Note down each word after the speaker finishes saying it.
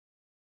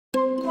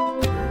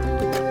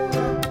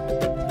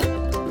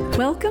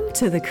Welcome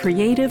to the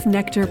Creative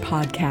Nectar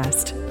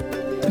Podcast.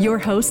 Your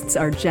hosts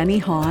are Jenny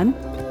Hahn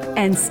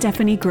and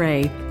Stephanie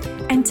Gray,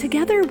 and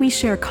together we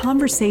share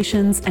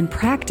conversations and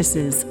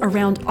practices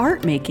around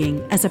art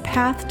making as a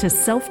path to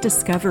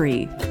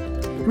self-discovery,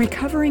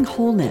 recovering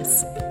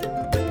wholeness,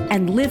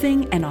 and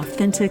living an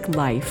authentic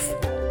life.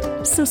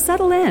 So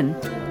settle in,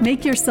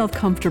 make yourself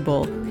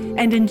comfortable,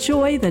 and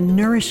enjoy the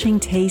nourishing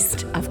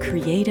taste of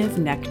creative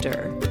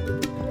nectar.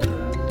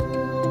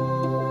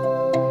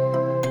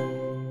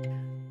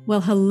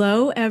 Well,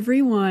 hello,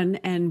 everyone,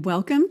 and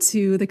welcome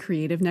to the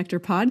Creative Nectar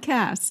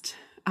Podcast.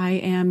 I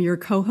am your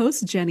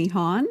co-host, Jenny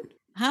Hahn.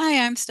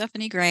 Hi, I'm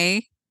Stephanie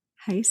Gray.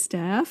 Hi,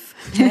 Steph.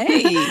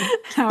 Hey.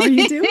 How are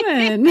you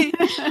doing?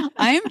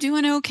 I am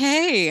doing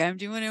okay.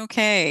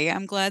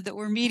 I'm glad that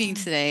we're meeting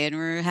today and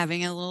we're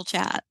having a little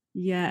chat.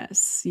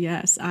 Yes.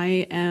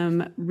 I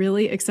am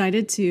really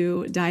excited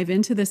to dive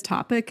into this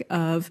topic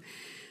of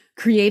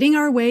creating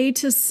our way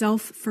to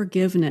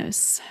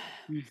self-forgiveness.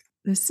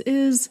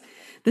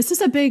 This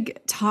is a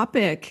big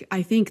topic.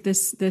 I think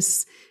this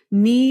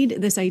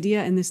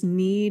idea and this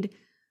need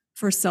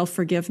for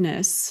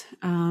self-forgiveness.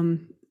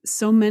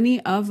 So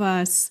many of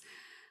us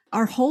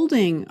are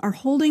holding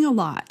a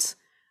lot,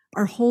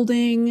 are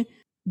holding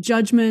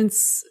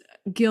judgments,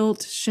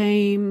 guilt,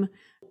 shame.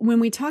 When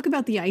we talk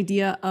about the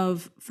idea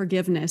of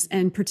forgiveness,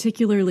 and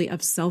particularly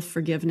of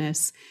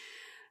self-forgiveness,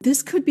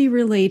 this could be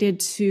related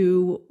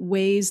to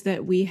ways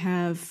that we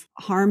have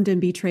harmed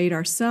and betrayed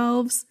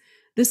ourselves.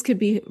 This could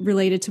be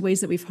related to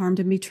ways that we've harmed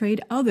and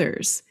betrayed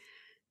others.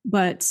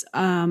 But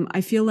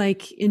I feel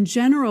like in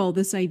general,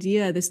 this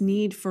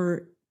need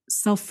for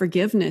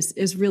self-forgiveness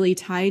is really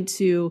tied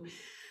to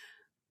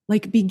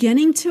like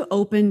beginning to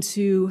open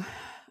to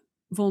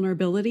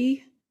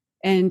vulnerability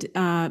and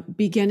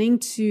beginning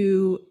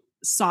to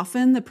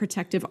soften the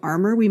protective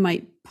armor we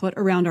might put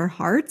around our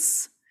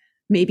hearts,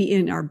 maybe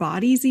in our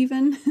bodies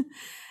even.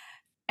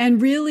 And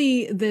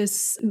really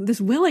this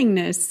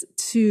willingness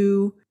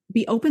to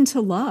be open to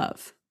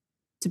love,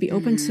 to be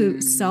open to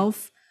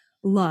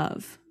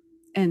self-love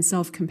and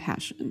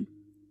self-compassion.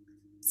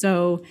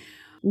 So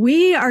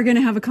we are going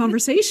to have a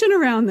conversation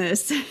around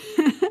this.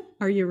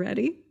 Are you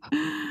ready?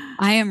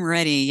 I am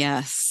ready,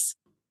 yes.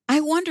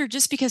 I wonder,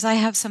 just because I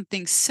have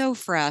something so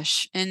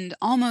fresh and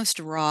almost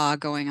raw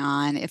going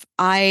on, if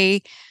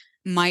I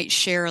might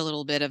share a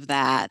little bit of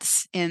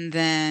that, and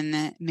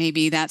then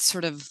maybe that's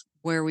sort of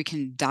where we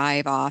can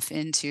dive off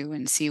into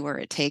and see where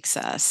it takes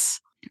us.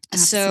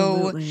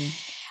 Absolutely. So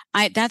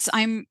I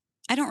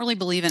don't really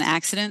believe in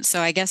accidents.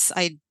 So I guess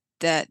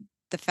that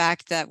the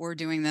fact that we're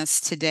doing this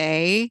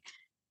today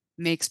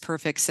makes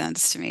perfect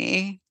sense to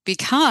me,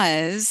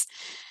 because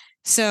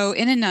so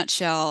in a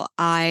nutshell,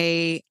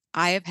 I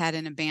have had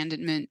an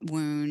abandonment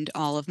wound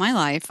all of my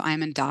life.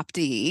 I'm an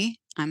adoptee,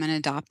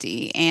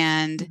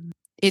 and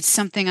it's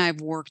something I've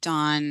worked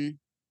on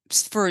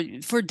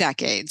for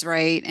decades,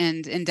 right?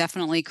 And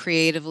definitely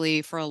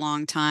creatively for a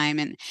long time.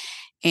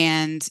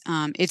 And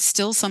it's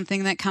still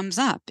something that comes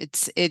up.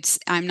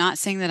 I'm not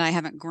saying that I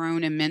haven't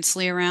grown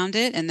immensely around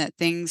it and that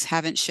things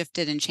haven't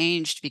shifted and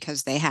changed,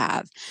 because they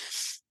have.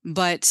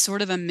 But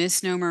sort of a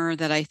misnomer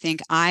that I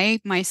think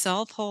I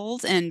myself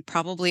hold, and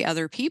probably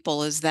other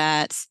people, is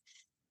that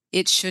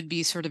it should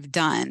be sort of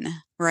done,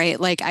 right?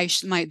 Like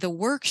the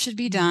work should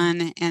be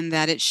done, and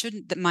that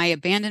my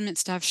abandonment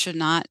stuff should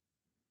not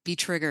be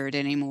triggered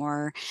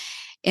anymore.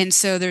 And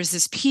so there's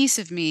this piece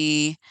of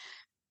me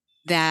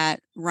that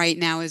right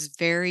now is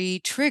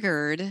very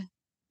triggered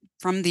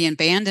from the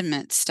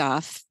abandonment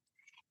stuff.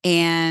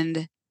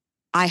 And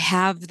I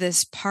have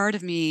this part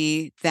of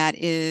me that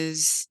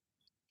is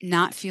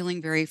not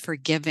feeling very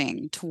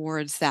forgiving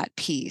towards that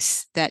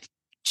piece that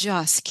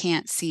just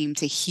can't seem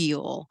to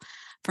heal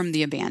from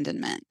the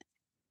abandonment.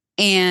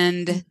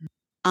 And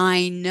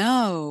I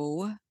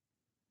know,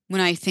 when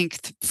I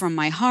think from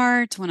my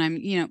heart, when I'm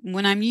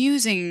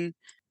using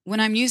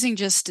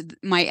just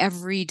my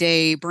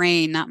everyday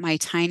brain, not my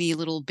tiny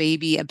little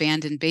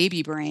abandoned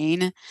baby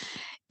brain,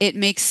 it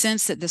makes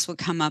sense that this would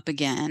come up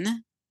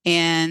again,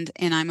 and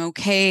I'm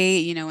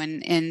okay,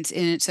 and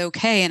it's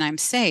okay, and I'm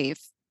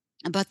safe.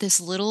 But this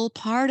little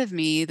part of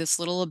me, this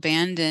little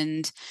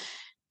abandoned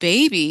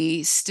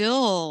baby,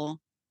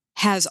 still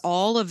has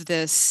all of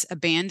this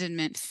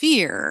abandonment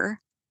fear,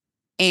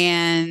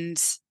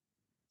 and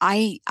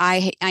I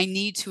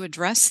need to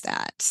address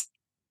that.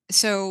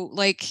 So,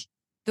 like,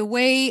 the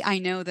way I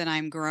know that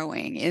I'm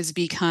growing is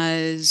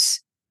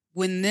because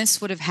when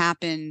this would have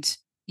happened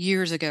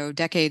years ago,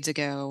 decades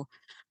ago,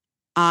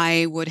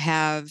 I would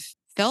have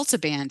felt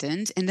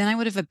abandoned, and then I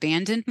would have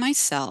abandoned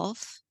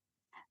myself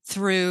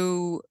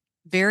through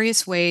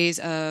various ways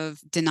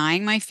of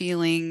denying my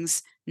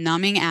feelings,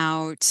 numbing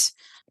out,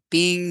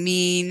 being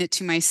mean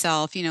to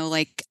myself,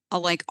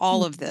 like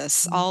all of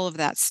this, all of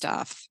that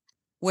stuff.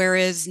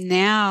 Whereas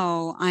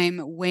now I'm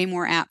way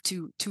more apt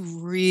to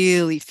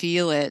really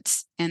feel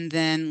it. And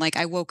then like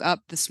I woke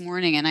up this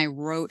morning and I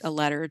wrote a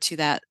letter to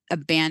that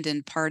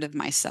abandoned part of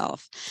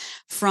myself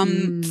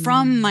from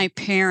Mm. my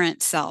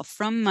parent self,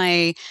 from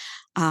my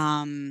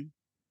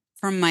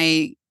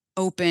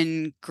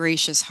open,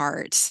 gracious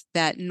heart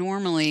that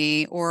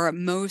normally or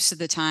most of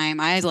the time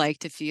I like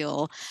to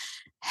feel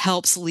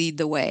helps lead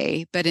the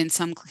way, but in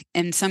some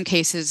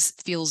cases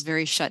feels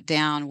very shut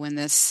down when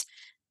this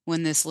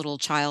little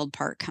child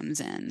part comes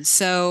in.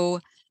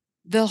 So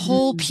the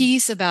whole Mm.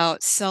 piece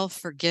about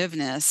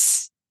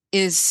self-forgiveness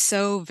is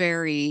so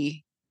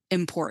very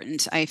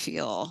important, I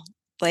feel.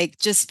 Like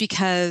just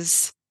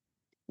because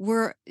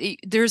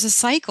there's a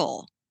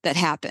cycle that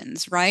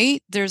happens,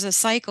 right? There's a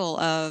cycle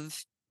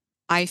of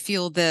I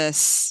feel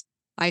this,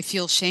 I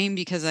feel shame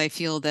because I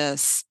feel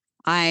this.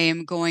 I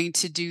am going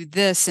to do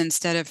this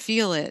instead of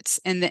feel it.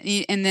 And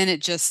then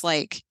it just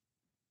like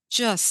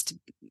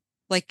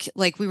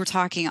we were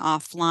talking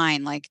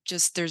offline, like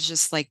just there's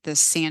just like this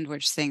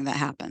sandwich thing that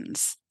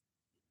happens.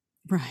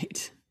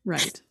 Right.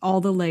 Right.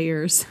 All the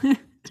layers.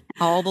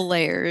 All the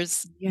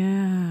layers.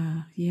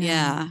 Yeah. Yeah.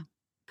 Yeah.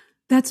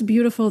 That's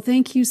beautiful.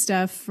 Thank you,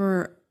 Steph,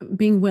 for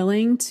being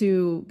willing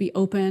to be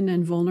open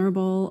and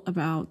vulnerable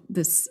about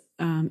this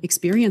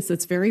experience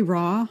that's very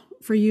raw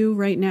for you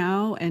right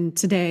now and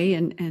today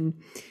and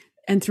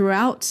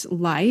throughout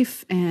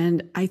life.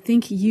 And I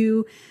think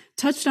you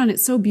touched on it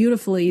so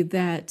beautifully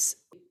that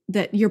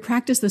your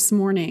practice this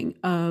morning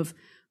of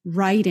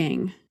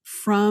writing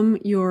from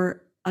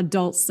your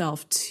adult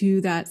self to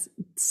that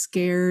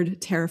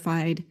scared,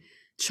 terrified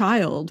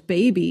child,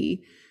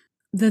 baby,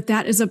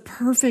 that is a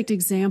perfect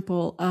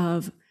example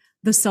of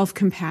the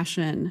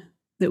self-compassion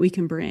that we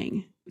can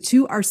bring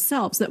to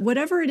ourselves, that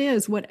whatever it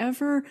is,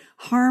 whatever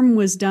harm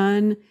was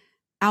done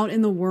out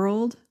in the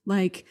world,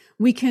 like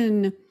we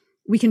can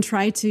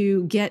try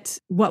to get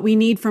what we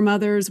need from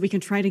others. We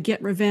can try to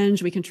get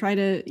revenge. We can try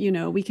to,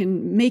 we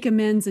can make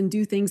amends and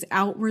do things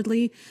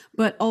outwardly,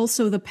 but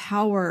also the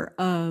power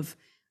of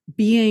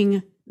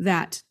being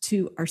that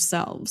to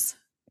ourselves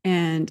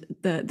and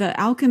the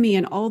alchemy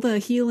and all the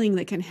healing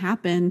that can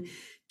happen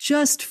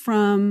just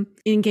from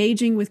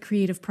engaging with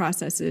creative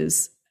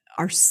processes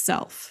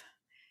ourself,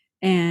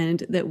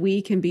 and that we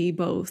can be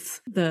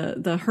both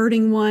the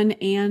hurting one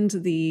and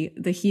the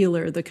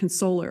healer, the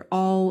consoler,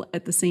 all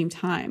at the same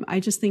time.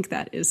 I just think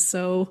that is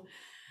so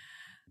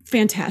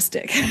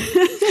fantastic.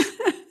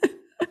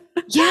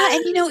 Yeah,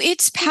 and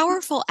it's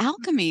powerful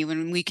alchemy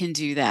when we can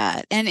do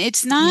that. And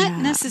it's not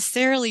Yeah.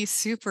 necessarily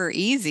super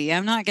easy.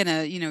 I'm not going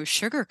to,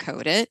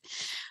 sugarcoat it.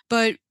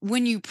 But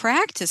when you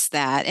practice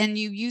that and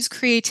you use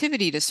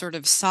creativity to sort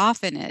of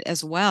soften it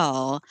as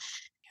well,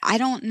 I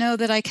don't know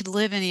that I could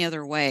live any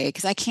other way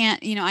because I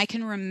can't, I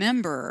can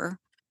remember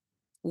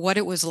what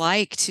it was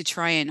like to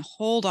try and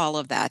hold all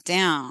of that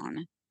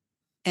down.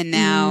 And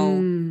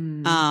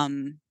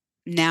Mm,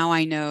 now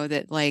I know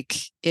that like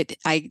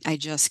I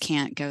just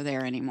can't go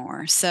there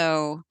anymore.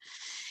 So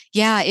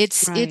yeah,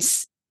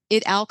 right.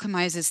 it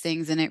alchemizes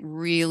things and it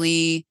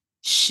really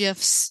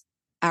shifts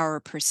our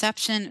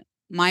perception.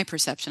 My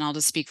perception, I'll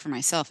just speak for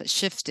myself, it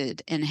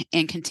shifted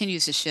and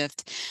continues to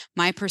shift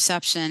my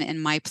perception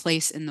and my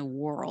place in the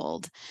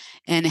world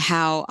and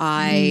how Mm,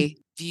 I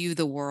view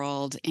the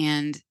world.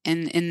 And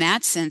in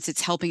that sense,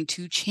 it's helping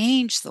to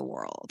change the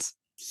world.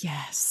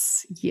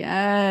 yes.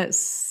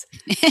 Yes.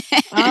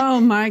 Oh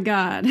my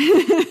God.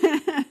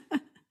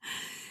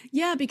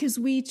 Yeah, because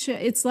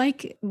it's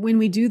like when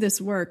we do this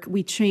work,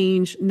 we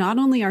change not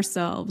only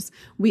ourselves,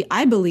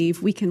 I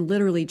believe we can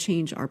literally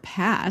change our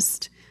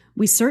past.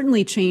 We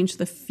certainly change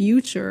the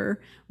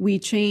future. We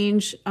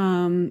change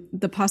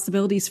the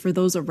possibilities for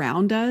those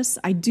around us.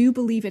 I do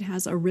believe it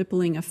has a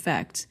rippling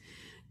effect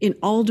in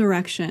all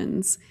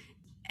directions.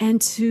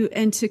 And to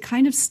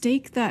kind of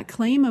stake that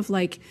claim of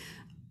like,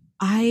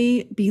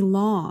 I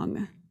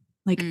belong,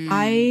 like Mm,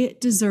 I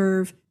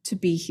deserve to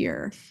be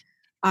here.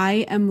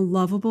 I am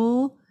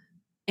lovable.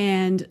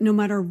 And no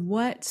matter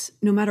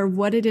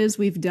what it is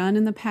we've done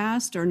in the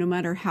past, or no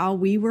matter how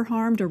we were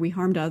harmed or we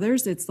harmed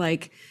others, it's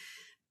like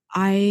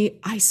I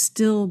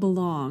still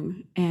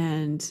belong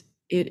and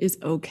it is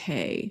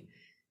okay.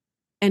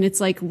 And it's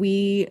like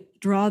we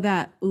draw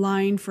that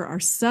line for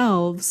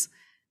ourselves,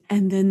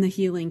 and then the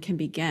healing can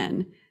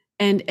begin.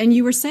 And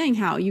you were saying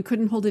how you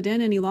couldn't hold it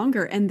in any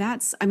longer. And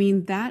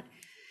that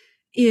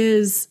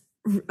is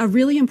a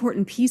really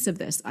important piece of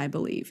this, I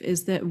believe,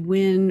 is that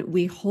when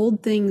we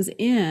hold things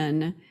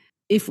in,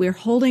 if we're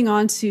holding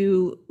on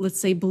to, let's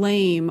say,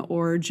 blame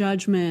or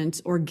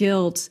judgment or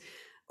guilt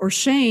or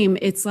shame,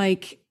 it's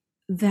like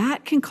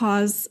that can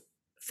cause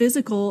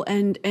physical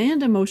and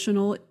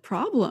emotional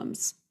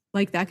problems.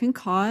 Like that can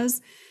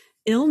cause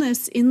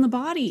illness in the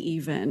body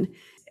even.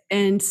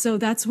 And so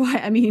that's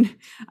why,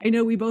 I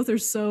know we both are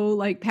so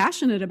like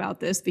passionate about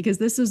this, because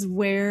this is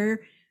where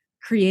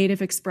creative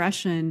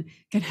expression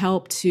can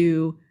help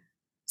to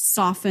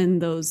soften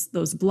those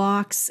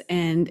blocks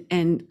and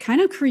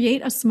kind of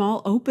create a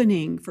small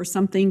opening for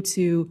something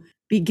to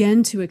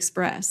begin to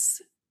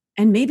express.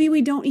 And maybe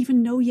we don't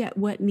even know yet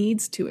what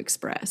needs to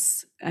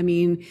express. I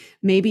mean,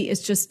 maybe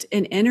it's just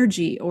an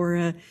energy,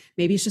 or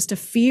maybe it's just a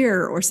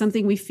fear, or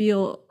something we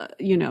feel,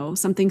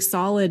 something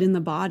solid in the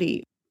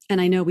body.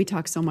 And I know we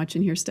talk so much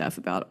in here, Steph,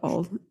 about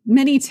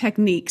many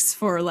techniques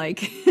for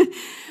like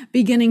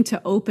beginning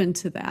to open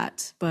to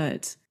that.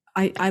 But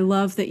I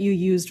love that you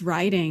used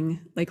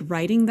writing, like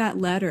writing that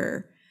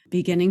letter,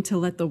 beginning to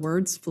let the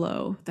words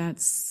flow.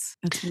 That's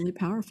really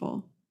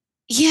powerful.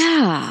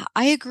 Yeah,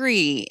 I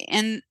agree.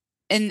 And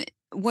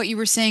what you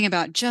were saying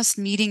about just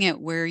meeting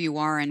it where you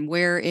are and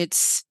where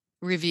it's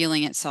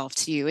revealing itself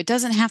to you. It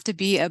doesn't have to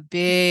be a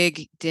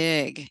big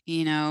dig,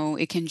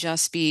 it can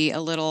just be a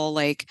little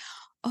like,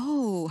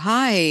 "Oh,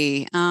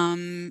 hi.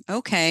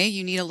 Okay,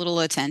 you need a little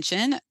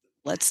attention.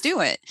 Let's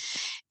do it."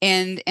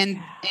 And and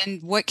Yeah.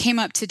 and what came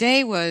up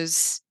today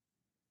was,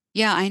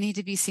 yeah, I need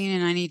to be seen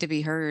and I need to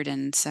be heard.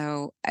 And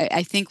so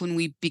I think when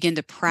we begin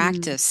to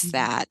practice Mm-hmm.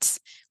 that,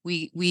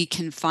 we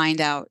can find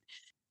out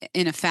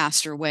in a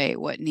faster way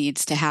what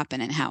needs to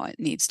happen and how it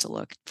needs to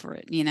look for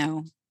it,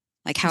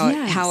 like how it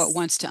Yes.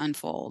 wants to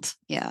unfold.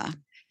 Yeah.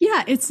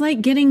 Yeah, it's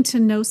like getting to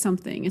know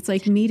something. It's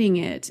like meeting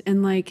it.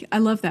 And like, I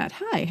love that.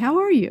 Hi, how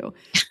are you?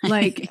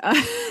 Like,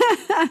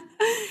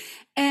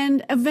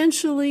 and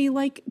eventually,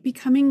 like,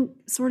 becoming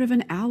sort of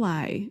an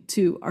ally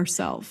to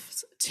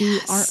ourselves, to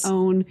our Yes.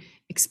 own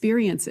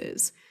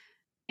experiences.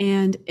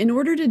 And in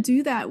order to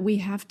do that, we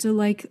have to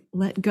like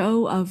let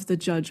go of the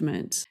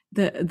judgment.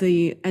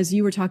 The as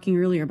you were talking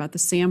earlier about the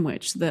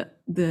sandwich, the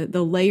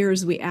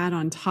layers we add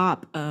on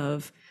top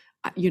of,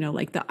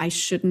 like the I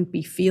shouldn't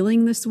be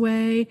feeling this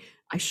way.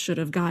 I should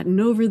have gotten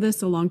over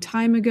this a long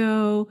time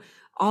ago.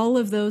 All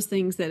of those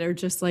things that are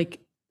just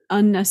like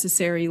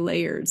unnecessary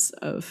layers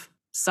of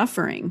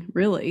suffering,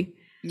 really.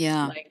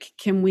 Yeah. Like,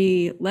 can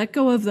we let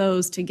go of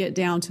those to get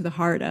down to the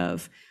heart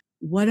of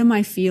what am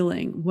I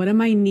feeling? What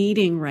am I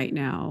needing right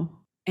now?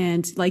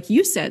 And like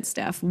you said,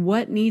 Steph,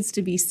 what needs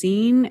to be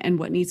seen and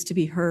what needs to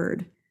be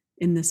heard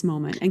in this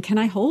moment? And can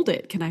I hold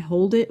it? Can I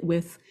hold it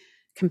with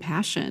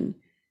compassion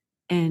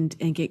and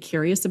get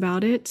curious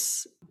about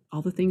it?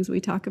 All the things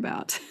we talk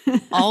about.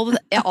 All the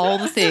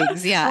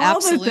things. Yeah, All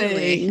the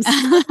absolutely.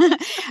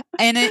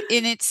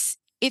 things.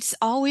 It's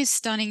always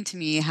stunning to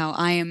me how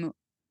I am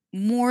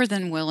more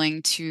than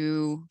willing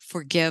to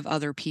forgive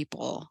other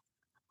people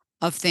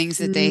of things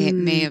that they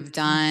may Mm, have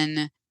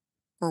done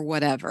or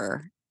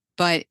whatever.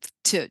 But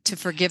to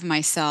forgive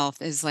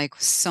myself is like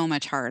so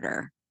much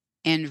harder.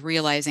 And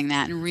realizing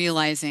that, and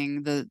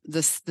realizing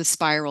the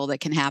spiral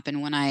that can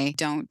happen when I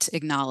don't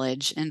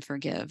acknowledge and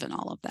forgive and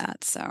all of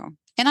that. So,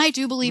 and I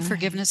do believe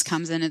forgiveness right.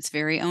 comes in its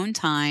very own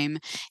time,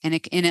 and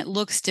it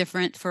looks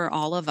different for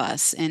all of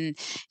us. And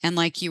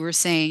like you were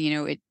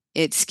saying,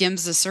 it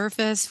skims the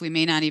surface. We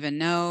may not even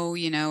know,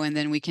 and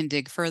then we can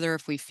dig further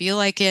if we feel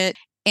like it.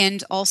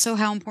 And also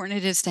how important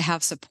it is to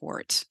have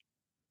support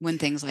when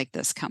things like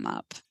this come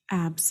up.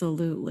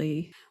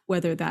 Absolutely.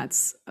 Whether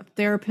that's a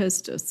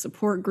therapist, a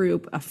support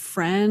group, a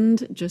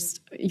friend, just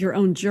your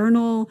own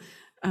journal.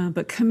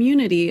 But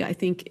community, I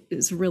think,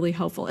 is really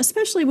helpful,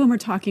 especially when we're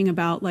talking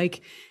about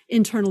like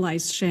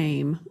internalized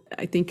shame.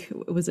 I think,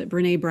 was it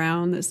Brene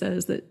Brown that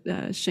says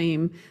that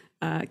shame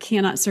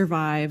cannot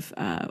survive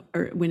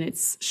or when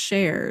it's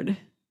shared?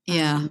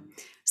 Yeah.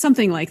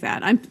 Something like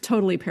that. I'm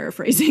totally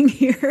paraphrasing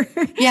here.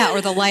 Yeah,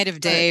 or the light of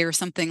But day or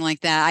something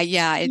like that.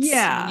 Yeah, it's when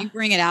yeah, you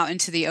bring it out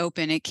into the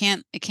open, it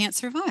can't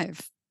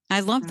survive. I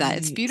love that.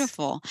 It's right,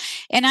 beautiful.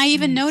 And I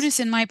even right. notice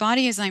in my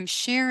body as I'm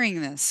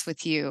sharing this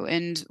with you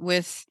and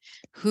with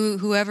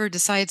whoever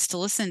decides to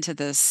listen to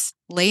this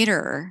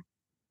later,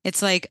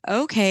 it's like,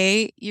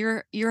 okay,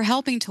 you're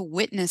helping to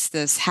witness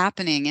this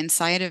happening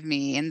inside of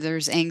me, and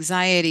there's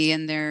anxiety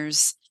and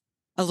there's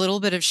a little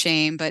bit of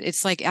shame, but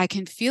it's like I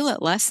can feel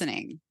it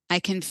lessening. I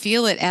can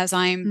feel it as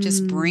I'm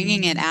just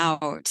bringing it Mm.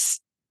 out.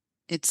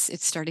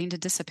 It's starting to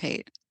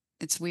dissipate.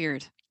 It's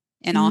weird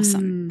and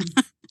awesome.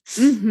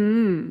 Mm.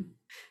 Hmm.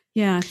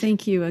 Yeah,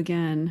 thank you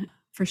again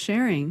for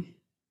sharing.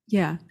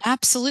 Yeah.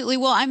 Absolutely.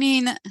 Well, I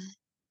mean,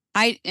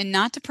 and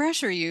not to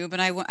pressure you, but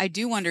I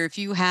do wonder if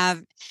you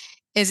have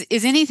is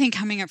anything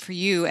coming up for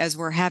you as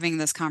we're having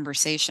this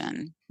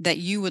conversation that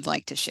you would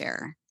like to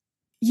share?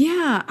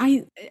 Yeah,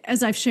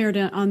 as I've shared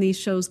on these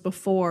shows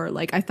before,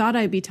 like I thought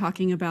I'd be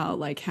talking about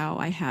like how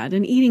I had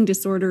an eating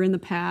disorder in the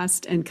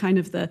past and kind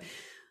of the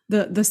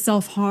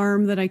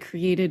self-harm that I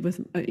created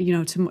with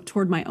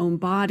toward my own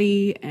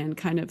body and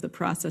kind of the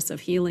process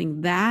of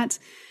healing that.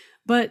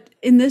 But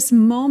in this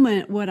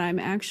moment, what I'm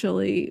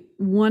actually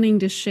wanting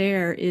to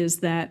share is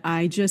that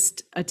I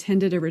just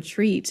attended a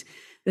retreat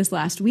this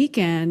last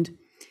weekend.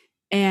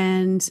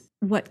 And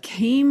what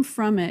came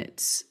from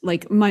it,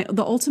 like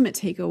the ultimate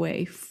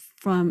takeaway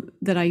from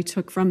that I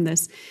took from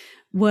this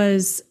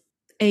was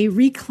a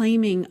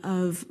reclaiming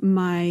of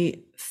my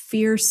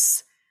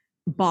fierce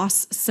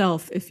boss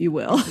self, if you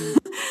will.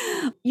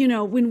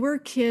 Mhm. When we're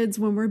kids,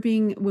 when we're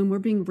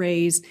being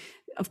raised,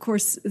 of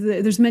course,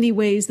 there's many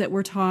ways that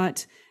we're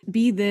taught: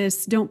 be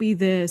this, don't be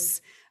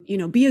this,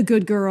 be a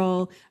good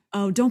girl.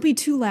 Oh, don't be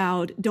too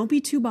loud, don't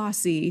be too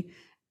bossy.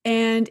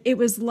 And it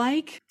was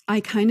like I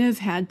kind of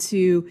had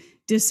to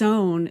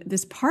disown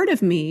this part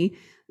of me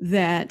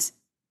that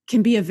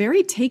can be a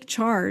very take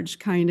charge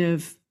kind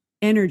of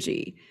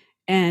energy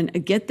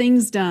and get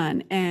things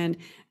done and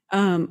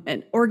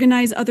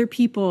organize other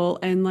people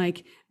and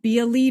like be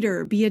a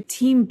leader, be a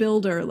team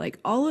builder, like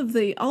all of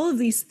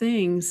these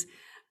things.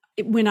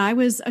 When I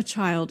was a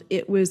child,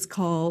 it was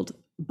called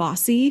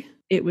bossy.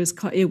 It was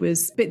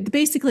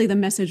basically the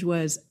message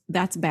was,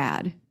 that's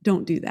bad.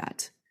 Don't do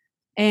that.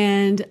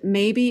 And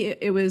maybe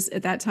it was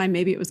at that time,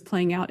 maybe it was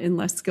playing out in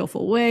less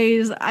skillful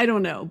ways. I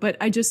don't know, but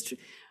I just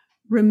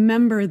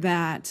remember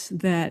that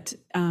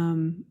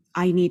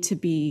I need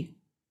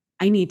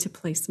to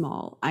play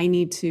small. I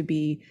need to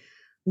be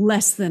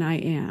less than I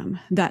am,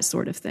 that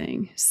sort of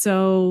thing.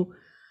 So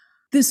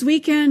this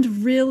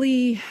weekend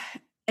really,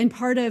 and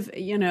part of,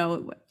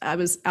 I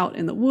was out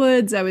in the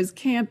woods, I was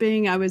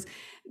camping,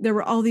 there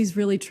were all these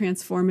really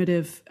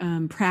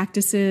transformative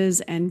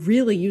practices and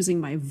really using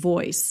my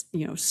voice,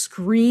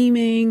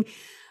 screaming,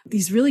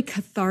 these really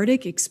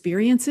cathartic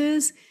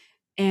experiences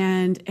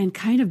and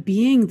kind of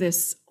being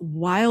this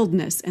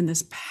wildness and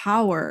this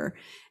power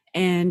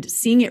and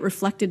seeing it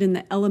reflected in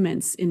the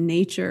elements in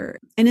nature.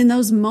 And in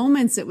those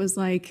moments, it was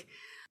like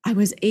I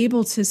was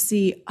able to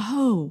see,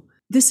 oh,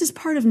 this is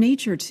part of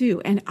nature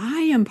too. And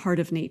I am part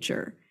of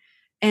nature.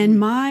 And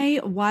my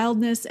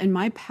wildness and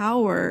my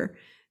power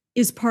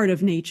is part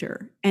of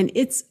nature. And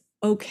it's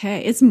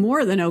okay. It's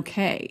more than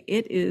okay.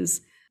 It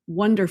is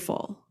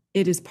wonderful.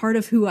 It is part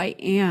of who I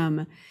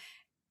am.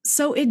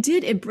 So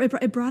it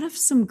brought up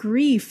some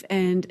grief.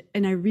 And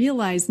I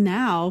realize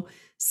now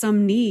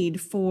some need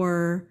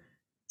for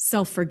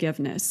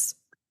self-forgiveness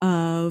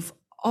of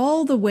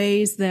all the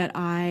ways that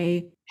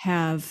I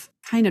have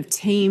kind of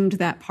tamed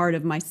that part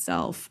of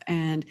myself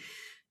and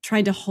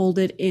tried to hold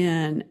it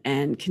in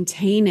and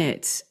contain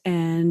it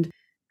and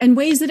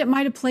ways that it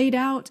might have played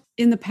out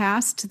in the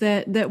past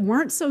that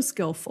weren't so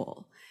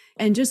skillful.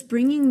 And just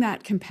bringing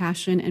that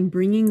compassion and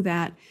bringing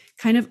that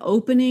kind of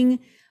opening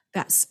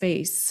that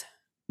space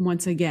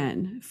once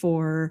again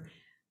for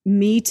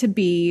me to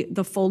be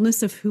the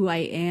fullness of who I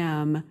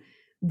am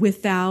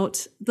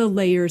without the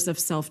layers of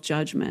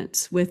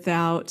self-judgment,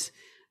 without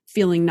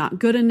feeling not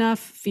good enough,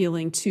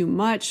 feeling too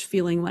much,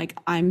 feeling like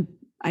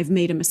I've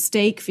made a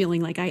mistake,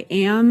 feeling like I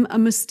am a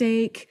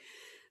mistake,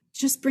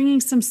 just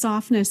bringing some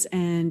softness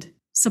and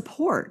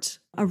support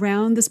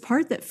around this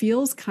part that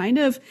feels kind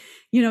of,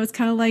 it's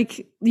kind of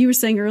like you were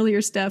saying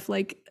earlier, Steph,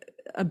 like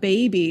a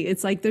baby.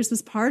 It's like there's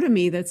this part of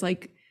me that's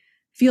like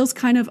feels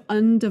kind of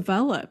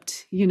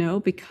undeveloped,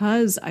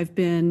 because I've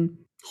been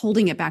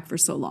holding it back for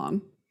so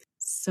long.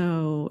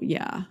 So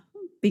yeah,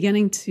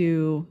 beginning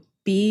to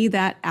be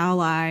that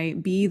ally,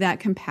 be that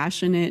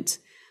compassionate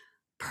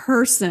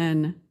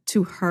person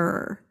to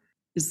her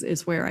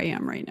is where I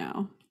am right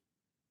now.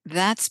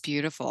 That's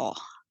beautiful.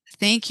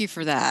 Thank you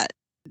for that.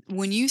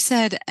 When you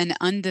said an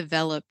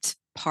undeveloped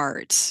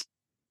part,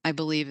 I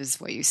believe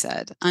is what you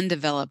said.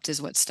 Undeveloped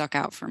is what stuck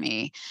out for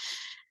me.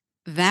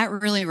 That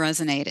really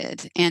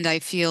resonated. And I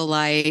feel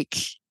like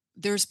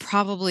there's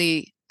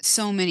probably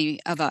so many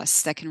of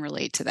us that can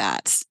relate to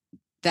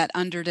that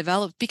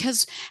underdeveloped,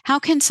 because how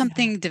can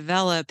something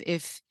develop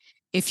if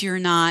you're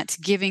not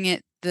giving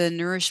it the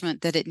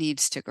nourishment that it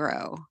needs to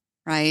grow,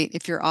 right?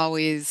 If you're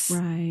always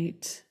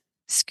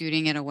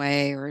scooting it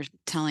away or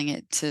telling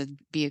it to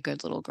be a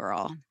good little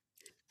girl.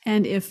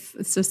 And if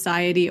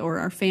society or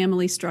our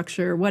family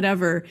structure,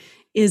 whatever,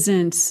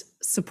 isn't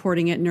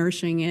supporting it,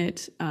 nourishing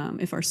it,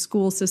 if our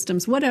school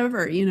systems,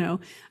 whatever,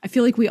 I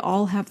feel like we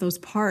all have those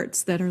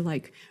parts that are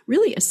like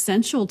really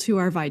essential to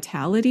our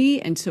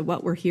vitality and to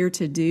what we're here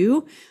to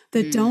do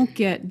that don't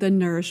get the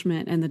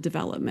nourishment and the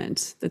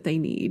development that they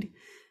need.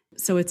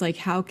 So it's like,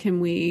 how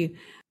can we,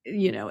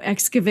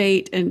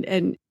 excavate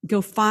and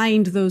go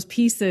find those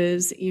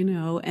pieces,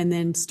 and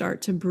then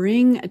start to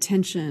bring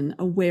attention,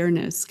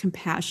 awareness,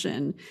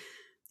 compassion,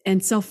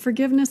 and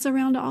self-forgiveness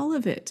around all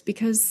of it,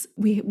 because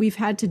we've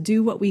had to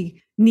do what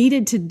we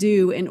needed to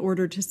do in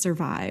order to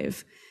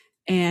survive.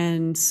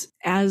 And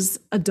as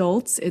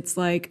adults, it's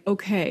like,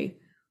 okay,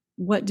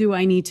 what do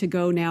I need to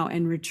go now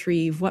and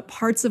retrieve? What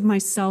parts of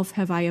myself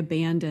have I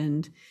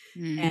abandoned?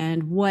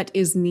 And what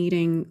is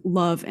needing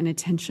love and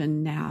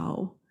attention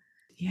now?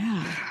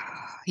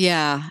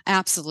 Yeah,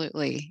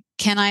 absolutely.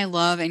 Can I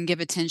love and give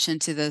attention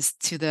to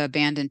the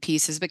abandoned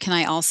pieces, but can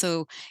I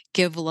also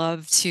give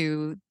love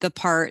to the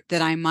part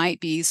that I might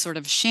be sort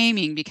of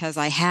shaming because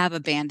I have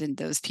abandoned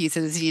those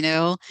pieces,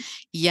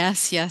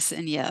 Yes, yes,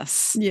 and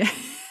yes. Yeah.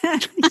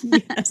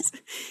 Yes.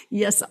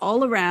 Yes,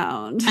 all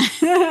around.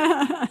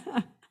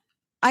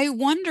 I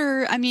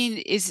wonder,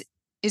 is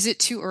it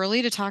too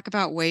early to talk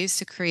about ways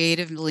to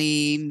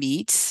creatively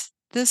meet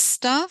this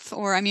stuff?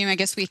 Or, I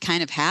guess we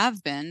kind of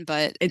have been,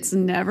 but it's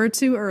never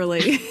too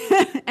early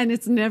and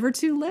it's never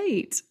too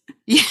late.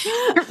 Yeah,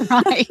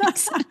 right.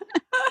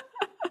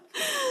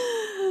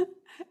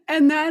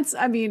 And that's,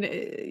 all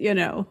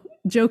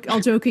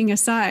joking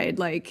aside,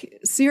 like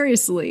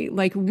seriously,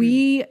 like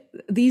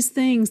these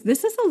things,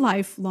 this is a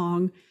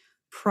lifelong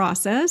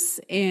process,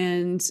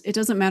 and it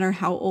doesn't matter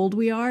how old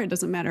we are. It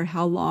doesn't matter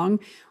how long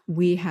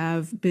we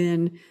have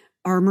been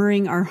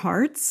armoring our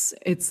hearts.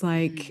 It's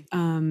like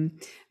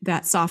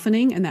that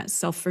softening and that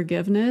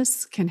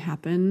self-forgiveness can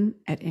happen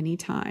at any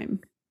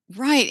time.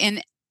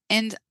 Right.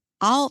 And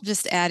I'll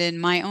just add in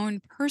my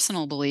own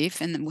personal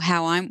belief and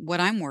what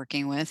I'm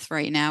working with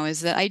right now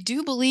is that I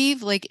do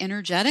believe like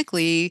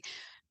energetically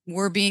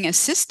we're being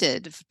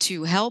assisted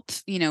to help,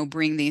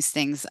 bring these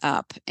things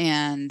up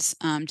and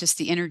just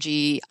the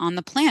energy on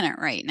the planet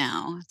right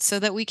now so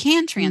that we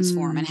can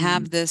transform and Mm.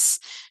 have this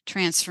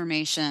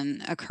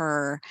transformation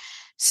occur.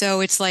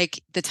 So it's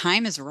like the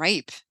time is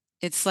ripe.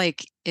 It's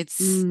like it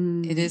is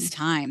Mm.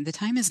 time. The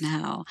time is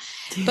now.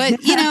 But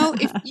if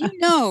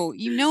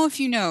if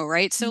you know,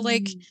 right? So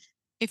like Mm.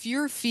 if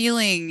you're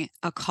feeling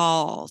a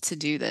call to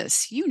do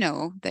this, you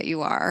know that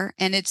you are,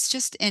 and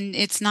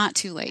it's not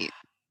too late.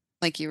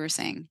 Like you were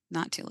saying,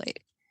 not too late.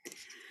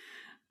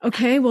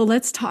 Okay, well,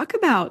 let's talk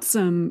about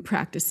some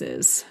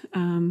practices.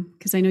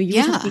 Because I know you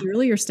were Yeah. talking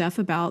earlier, Steph,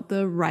 about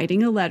the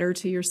writing a letter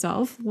to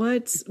yourself.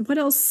 What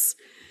else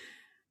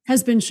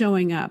has been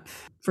showing up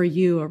for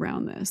you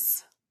around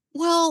this?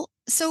 Well,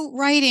 so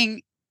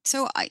writing,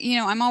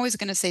 I'm always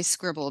going to say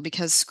scribble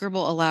because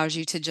scribble allows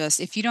you to just,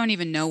 if you don't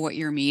even know what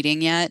you're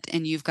meeting yet,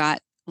 and you've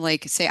got,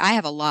 like, say, I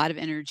have a lot of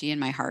energy in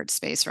my heart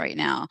space right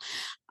now.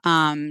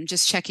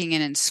 Just checking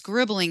in and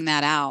scribbling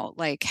that out,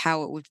 like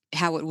how it would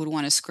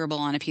want to scribble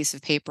on a piece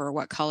of paper, or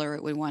what color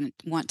it would want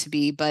to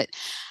be. But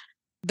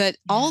Yeah.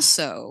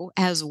 also,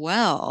 as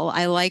well,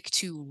 I like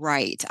to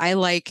write.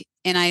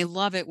 And I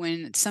love it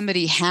when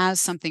somebody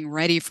has something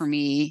ready for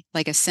me,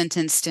 like a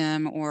sentence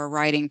stem or a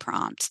writing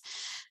prompt.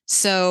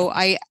 So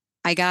I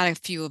got a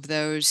few of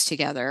those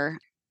together.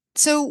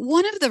 So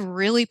one of the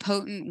really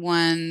potent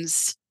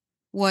ones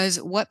was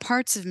what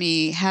parts of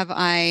me am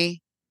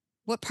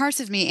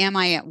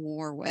I at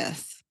war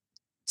with?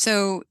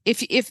 So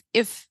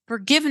if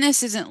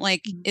forgiveness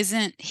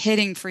isn't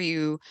hitting for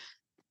you,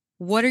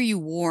 what are you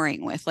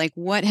warring with? Like,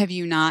 what have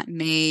you not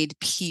made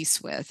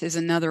peace with is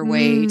another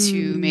way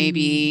to Mm.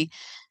 maybe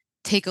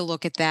take a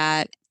look at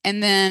that.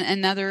 And then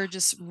another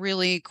just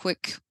really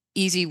quick,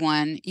 easy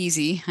one,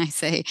 easy, I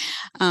say,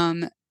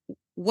 um,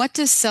 what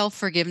does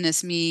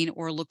self-forgiveness mean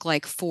or look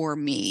like for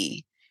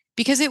me?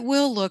 Because it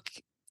will look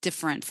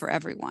different for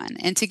everyone.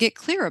 And to get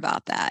clear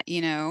about that.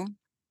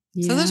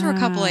 So those were a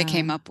couple I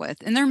came Yeah. up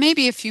with. And there may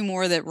be a few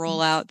more that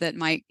roll out that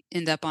might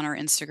end up on our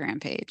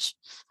Instagram page.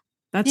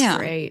 That's Yeah.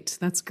 great.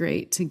 That's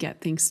great to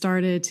get things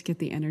started, to get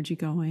the energy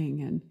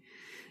going,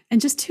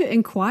 and just to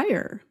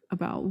inquire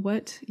about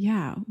what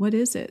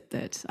is it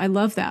that I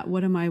love that.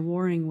 What am I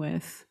warring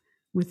with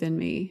within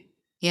me?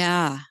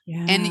 Yeah.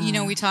 And we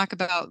Yeah. talk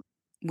about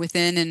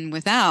within and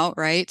without,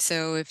 right?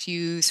 So if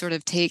you sort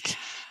of take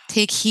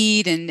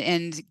heed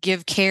and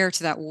give care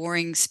to that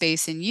warring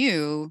space in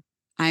you,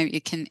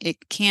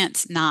 it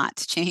can't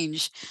not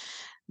change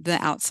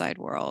the outside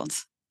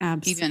world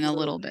even a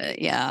little Absolutely.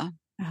 bit. Yeah.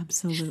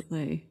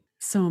 Absolutely.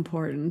 So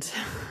important.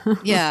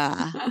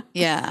 Yeah.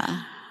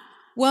 Yeah.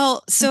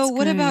 Well, so That's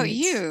what about great.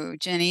 you,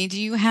 Jenny? Do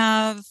you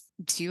have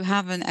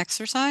an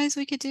exercise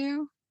we could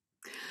do?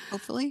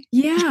 Hopefully.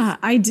 Yeah,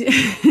 I do.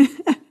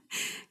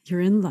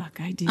 You're in luck.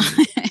 I do.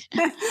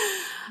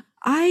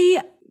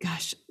 I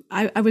gosh,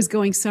 I was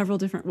going several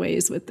different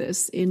ways with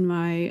this in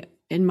my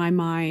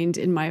mind,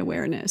 in my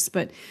awareness.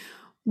 But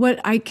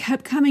what I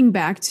kept coming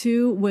back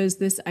to was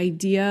this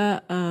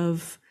idea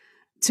of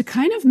to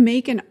kind of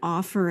make an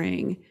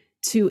offering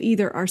to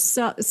either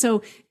ourselves.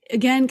 So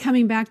again,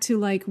 coming back to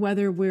like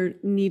whether we're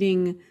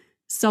needing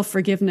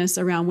self-forgiveness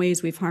around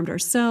ways we've harmed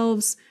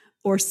ourselves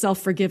or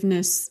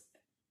self-forgiveness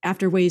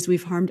after ways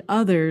we've harmed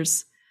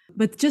others.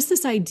 But just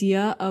this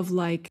idea of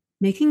like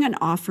making an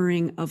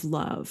offering of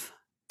love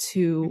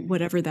to Mhm.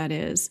 whatever that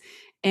is.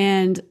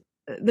 And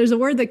there's a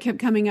word that kept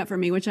coming up for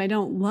me, which I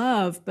don't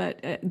love,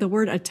 but the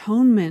word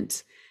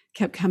atonement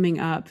kept coming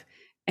up.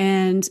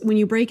 And when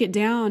you break it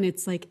down,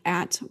 it's like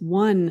at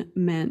one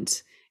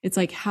meant. It's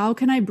like, how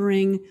can I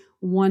bring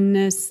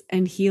oneness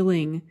and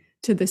healing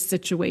to this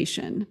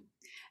situation?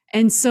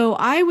 And so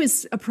I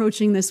was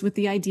approaching this with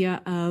the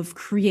idea of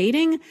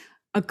creating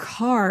a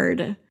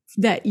card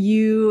that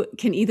you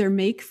can either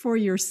make for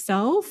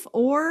yourself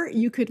or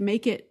you could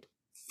make it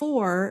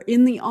for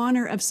in the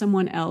honor of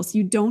someone else.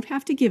 You don't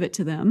have to give it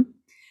to them.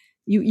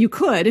 You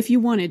could if you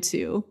wanted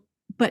to,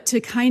 but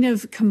to kind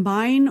of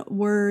combine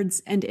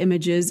words and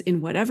images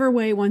in whatever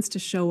way wants to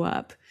show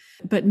up,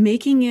 but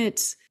making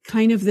it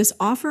kind of this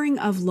offering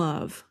of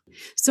love.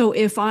 So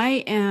if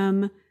I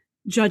am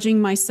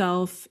judging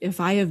myself, if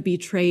I have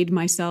betrayed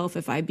myself,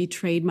 if I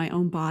betrayed my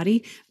own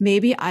body,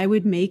 maybe I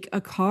would make a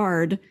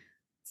card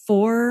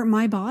for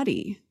my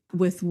body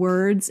with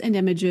words and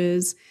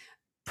images,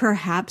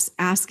 perhaps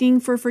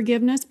asking for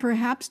forgiveness,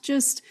 perhaps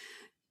just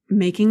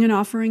making an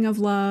offering of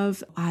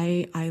love.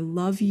 I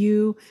love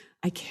you.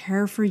 I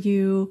care for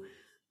you.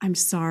 I'm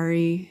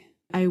sorry.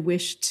 I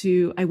wish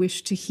to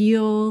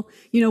heal,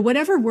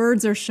 whatever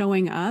words are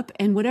showing up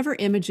and whatever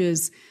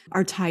images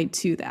are tied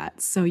to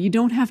that. So you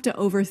don't have to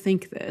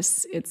overthink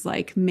this. It's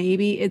like,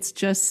 maybe it's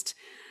just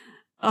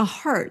a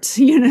heart,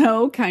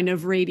 kind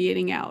of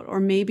radiating out, or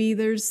maybe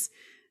there's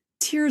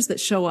tears that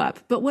show up,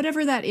 but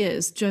whatever that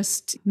is,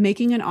 just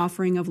making an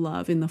offering of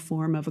love in the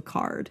form of a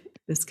card.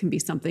 This can be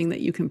something that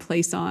you can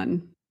place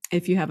on,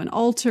 if you have an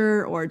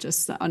altar, or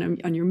just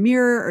on your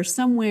mirror or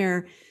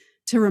somewhere,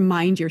 to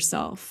remind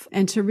yourself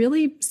and to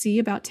really see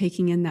about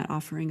taking in that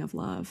offering of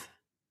love.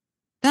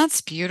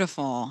 That's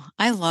beautiful.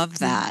 I love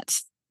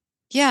that.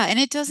 Yeah. And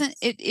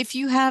if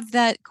you have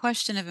that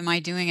question of, am I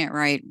doing it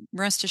right?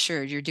 Rest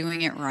assured, you're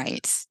doing it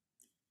right.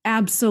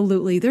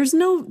 Absolutely. There's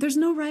no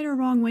right or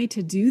wrong way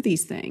to do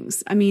these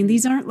things. I mean,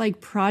 these aren't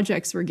like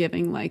projects we're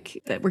giving,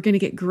 like that we're going to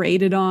get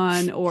graded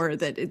on, or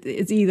that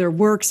it either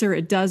works or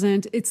it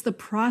doesn't. It's the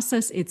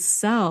process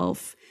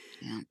itself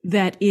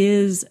that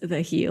is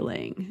the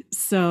healing.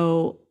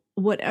 So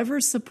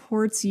whatever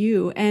supports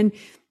you. And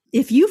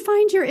if you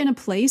find you're in a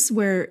place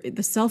where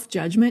the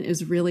self-judgment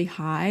is really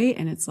high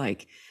and it's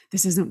like,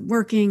 this isn't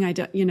working, I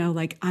don't,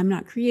 like, I'm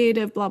not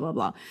creative, blah, blah,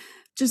 blah,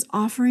 just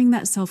offering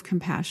that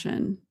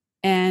self-compassion.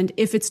 And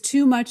if it's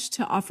too much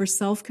to offer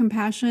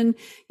self-compassion,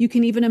 you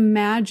can even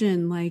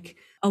imagine like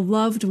a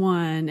loved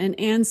one, an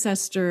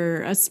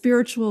ancestor, a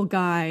spiritual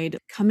guide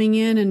coming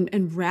in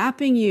and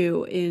wrapping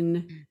you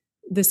in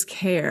this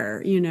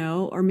care,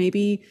 or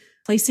maybe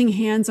placing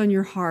hands on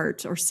your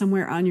heart or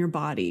somewhere on your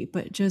body,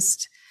 but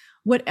just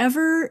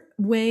whatever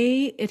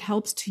way it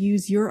helps to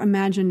use your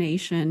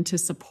imagination to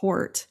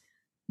support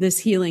this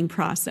healing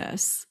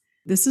process.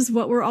 This is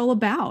what we're all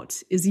about,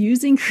 is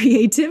using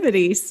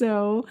creativity.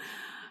 So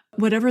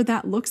whatever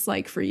that looks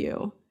like for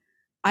you.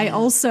 I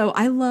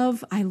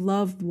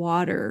love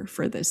water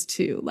for this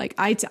too. Like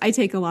I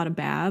take a lot of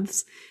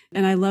baths,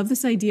 and I love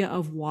this idea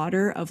of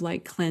water, of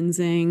like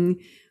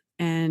cleansing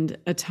and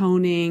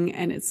atoning.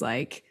 And it's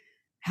like,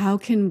 how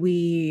can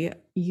we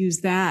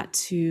use that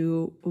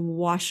to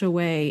wash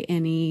away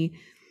any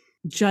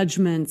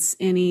judgments,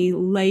 any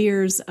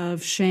layers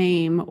of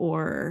shame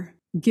or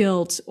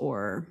guilt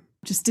or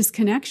just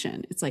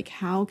disconnection? It's like,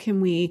 how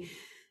can we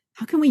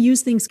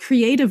use things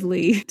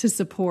creatively to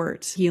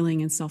support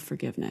healing and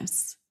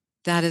self-forgiveness?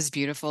 That is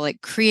beautiful.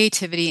 Like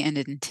creativity and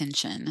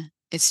intention.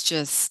 It's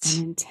just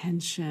an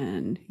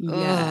intention.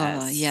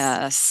 Yes.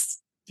 Yes.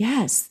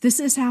 Yes. This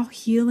is how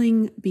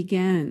healing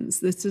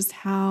begins. This is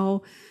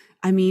how,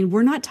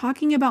 we're not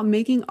talking about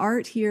making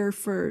art here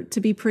to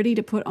be pretty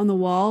to put on the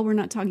wall. We're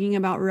not talking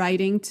about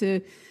writing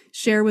to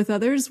share with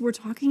others. We're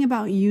talking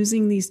about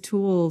using these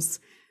tools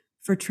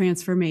for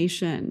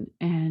transformation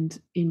and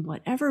in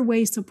whatever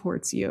way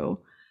supports you.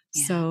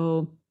 Yeah.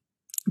 So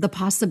the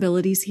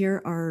possibilities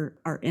here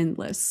are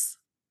endless,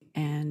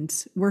 and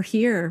we're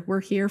here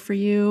for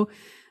you.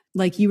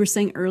 Like you were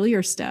saying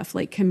earlier, Steph,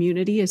 like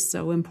community is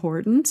so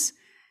important,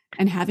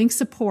 and having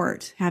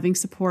support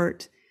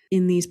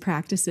in these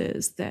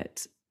practices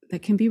that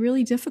can be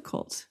really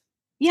difficult.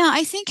 Yeah,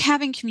 I think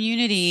having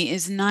community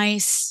is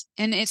nice.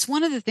 And it's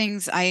one of the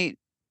things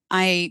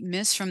I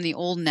miss from the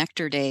old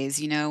Nectar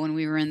days, when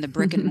we were in the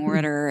brick and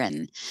mortar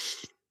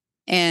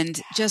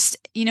and just,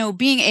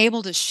 being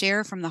able to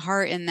share from the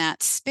heart in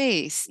that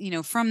space,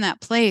 from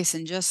that place,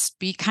 and just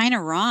be kind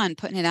of raw and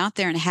putting it out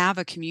there, and have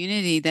a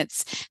community that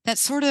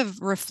sort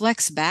of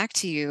reflects back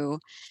to you,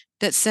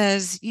 that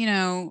says,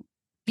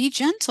 be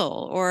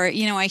gentle, or,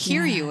 I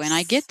hear you and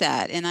I get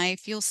that and I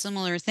feel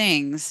similar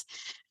things.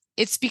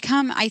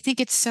 I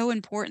think it's so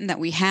important that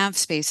we have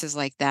spaces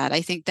like that.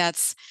 I think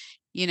that's,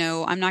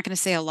 I'm not going to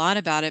say a lot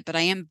about it, but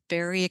I am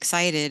very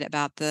excited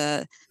about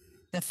the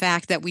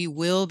fact that we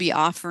will be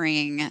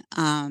offering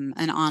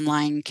an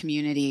online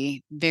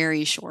community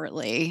very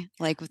shortly,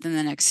 like within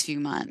the next few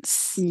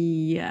months.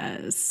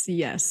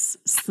 Yes.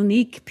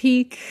 Sneak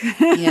peek.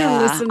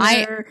 Yeah,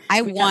 listener.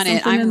 I want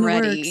it. I'm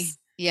ready. Works.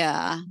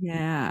 Yeah.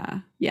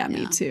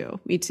 Me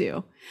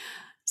too.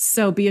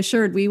 So be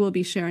assured we will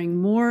be sharing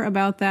more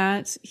about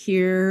that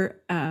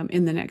here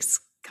in the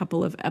next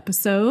couple of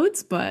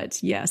episodes.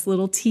 But yes,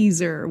 little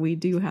teaser, we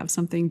do have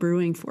something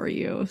brewing for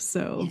you.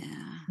 So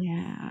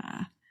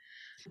yeah.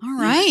 All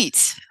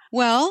right.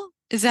 Well,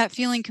 is that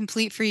feeling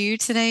complete for you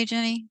today,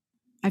 Jenny?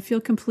 I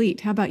feel complete.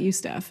 How about you,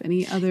 Steph?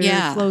 Any other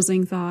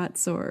closing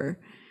thoughts, or?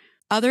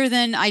 Other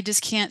than, I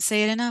just can't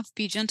say it enough.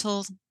 Be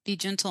gentle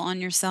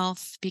on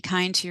yourself. Be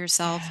kind to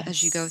yourself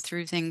as you go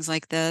through things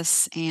like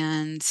this.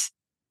 And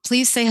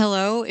please say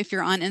hello. If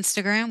you're on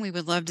Instagram, we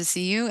would love to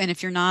see you. And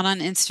if you're not on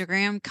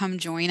Instagram, come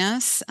join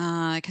us,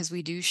 because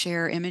we do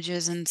share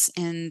images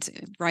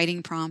and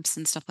writing prompts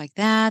and stuff like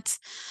that.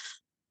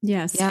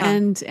 Yes. Yeah.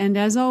 And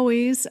as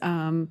always,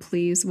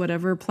 please,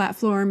 whatever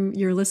platform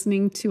you're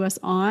listening to us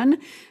on,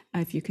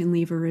 if you can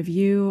leave a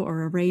review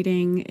or a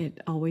rating,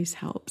 it always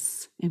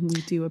helps. And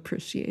we do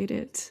appreciate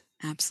it.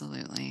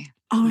 Absolutely.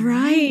 All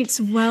right.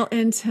 Well,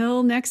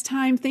 until next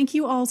time, thank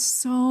you all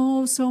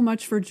so, so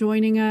much for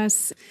joining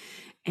us,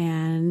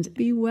 and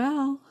be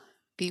well.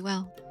 Be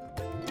well.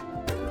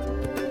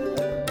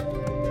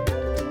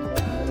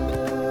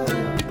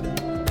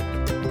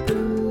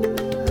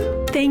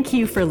 Thank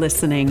you for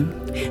listening.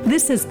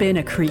 This has been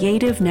a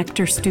Creative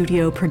Nectar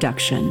Studio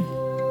production.